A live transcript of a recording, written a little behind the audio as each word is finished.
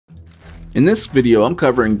In this video, I'm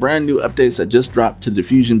covering brand new updates that just dropped to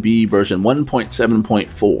Diffusionbee version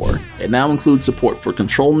 1.7.4. It now includes support for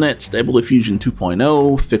Controlnet, Stable Diffusion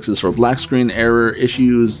 2.0, fixes for black screen error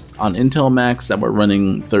issues on Intel Macs that were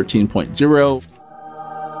running 13.0,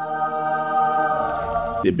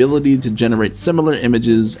 the ability to generate similar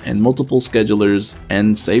images and multiple schedulers,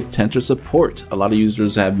 and safetenser support. A lot of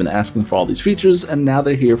users have been asking for all these features, and now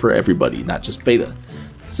they're here for everybody, not just beta.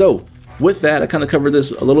 So with that, I kind of covered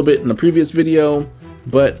this a little bit in the previous video,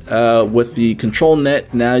 but with the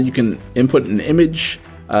Controlnet, now you can input an image,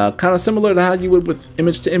 kind of similar to how you would with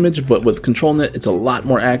image to image, but with Controlnet, it's a lot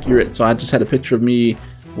more accurate. So I just had a picture of me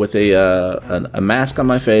with a mask on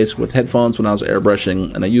my face with headphones when I was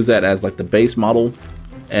airbrushing, and I used that as like the base model,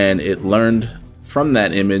 and it learned from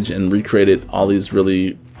that image and recreated all these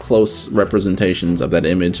really close representations of that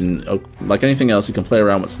image. And like anything else, you can play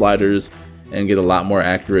around with sliders and get a lot more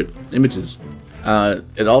accurate images.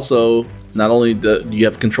 It also, not only do you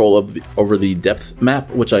have control over the depth map,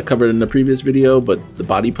 which I covered in the previous video, but the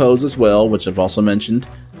body pose as well, which I've also mentioned,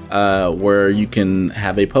 where you can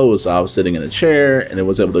have a pose. So I was sitting in a chair and it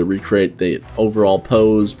was able to recreate the overall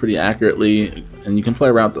pose pretty accurately, and you can play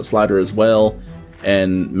around with the slider as well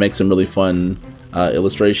and make some really fun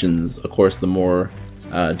illustrations. Of course, the more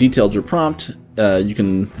detailed your prompt,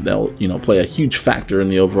 they'll play a huge factor in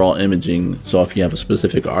the overall imaging. So if you have a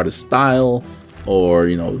specific artist style, or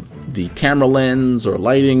the camera lens or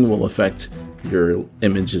lighting will affect your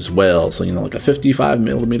image as well. So like a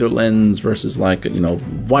 55mm lens versus like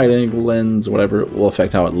wide angle lens or whatever, it will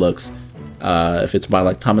affect how it looks. If it's by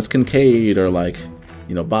like Thomas Kincaid or like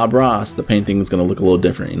Bob Ross, the painting is going to look a little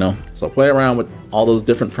different, So play around with all those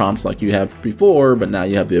different prompts like you have before, but now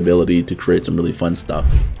you have the ability to create some really fun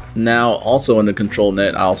stuff. Now, also in the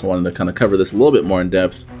Controlnet, I also wanted to kind of cover this a little bit more in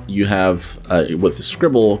depth. You have, with the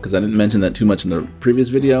scribble, because I didn't mention that too much in the previous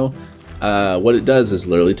video, what it does is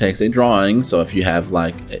literally takes a drawing. So if you have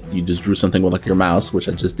you just drew something with like your mouse, which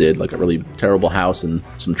I just did, like a really terrible house and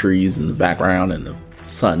some trees in the background and the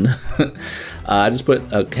sun, I just put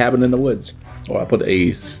a cabin in the woods. Or I put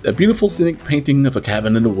a beautiful scenic painting of a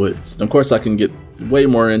cabin in the woods. And of course I can get way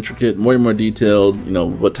more intricate, way more detailed,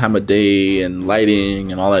 what time of day and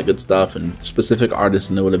lighting and all that good stuff, and specific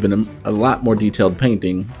artists, and it would have been a lot more detailed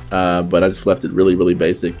painting, but I just left it really, really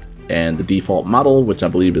basic. And the default model, which I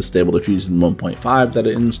believe is Stable Diffusion 1.5 that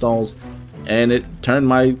it installs, and it turned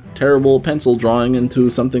my terrible pencil drawing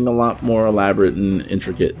into something a lot more elaborate and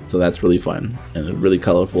intricate. So that's really fun, and really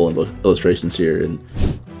colorful illustrations here. And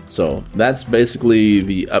so that's basically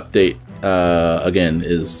the update. Again,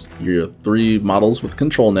 is your 3 models with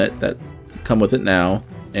Controlnet that come with it now,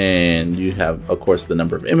 and you have, of course, the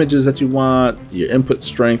number of images that you want, your input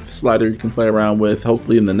strength slider you can play around with.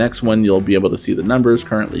 Hopefully in the next one you'll be able to see the numbers.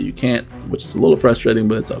 Currently you can't, which is a little frustrating,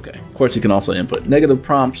 but it's okay. Of course, you can also input negative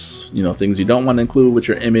prompts, things you don't want to include with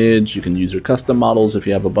your image. You can use your custom models if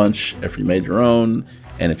you have a bunch, if you made your own.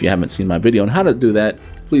 And if you haven't seen my video on how to do that,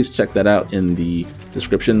 please check that out in the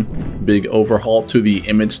description. Big overhaul to the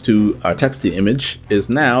image to text to image is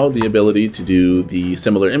now the ability to do the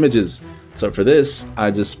similar images. So for this,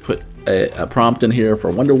 I just put a prompt in here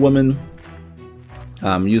for Wonder Woman.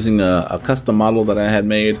 I'm using a custom model that I had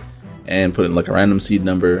made and put in like a random seed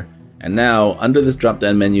number. And now under this drop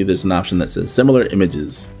down menu, there's an option that says similar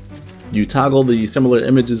images. You toggle the similar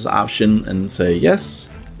images option and say yes.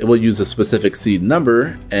 It will use a specific seed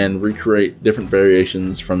number and recreate different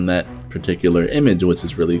variations from that particular image, which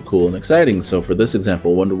is really cool and exciting. So for this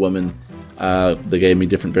example, Wonder Woman, they gave me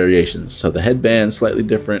different variations. So the headband slightly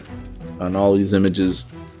different on all these images.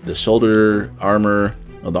 The shoulder armor,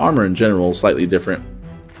 the armor in general, slightly different.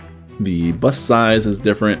 The bust size is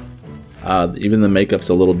different. Even the makeup's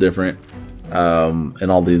a little different. And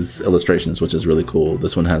all these illustrations, which is really cool.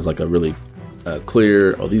 This one has like a really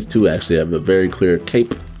clear, these two actually have a very clear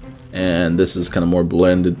cape. And this is kind of more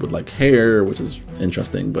blended with like hair, which is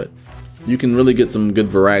interesting, but you can really get some good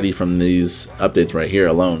variety from these updates right here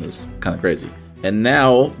alone. Is kind of crazy. And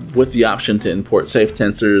now with the option to import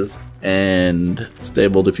safetensers and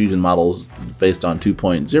stable diffusion models based on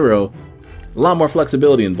 2.0, a lot more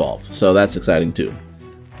flexibility involved. So that's exciting too.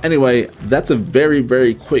 Anyway, that's a very,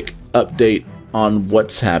 very quick update on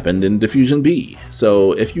what's happened in Diffusionbee.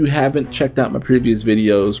 So if you haven't checked out my previous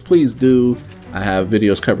videos, please do. I have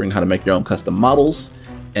videos covering how to make your own custom models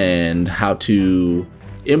and how to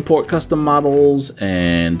import custom models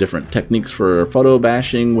and different techniques for photo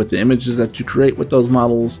bashing with the images that you create with those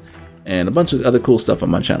models, and a bunch of other cool stuff on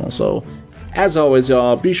my channel. So as always,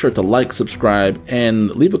 y'all, be sure to like, subscribe,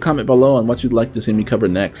 and leave a comment below on what you'd like to see me cover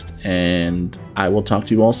next, and I will talk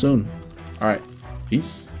to you all soon. All right,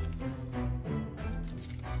 peace.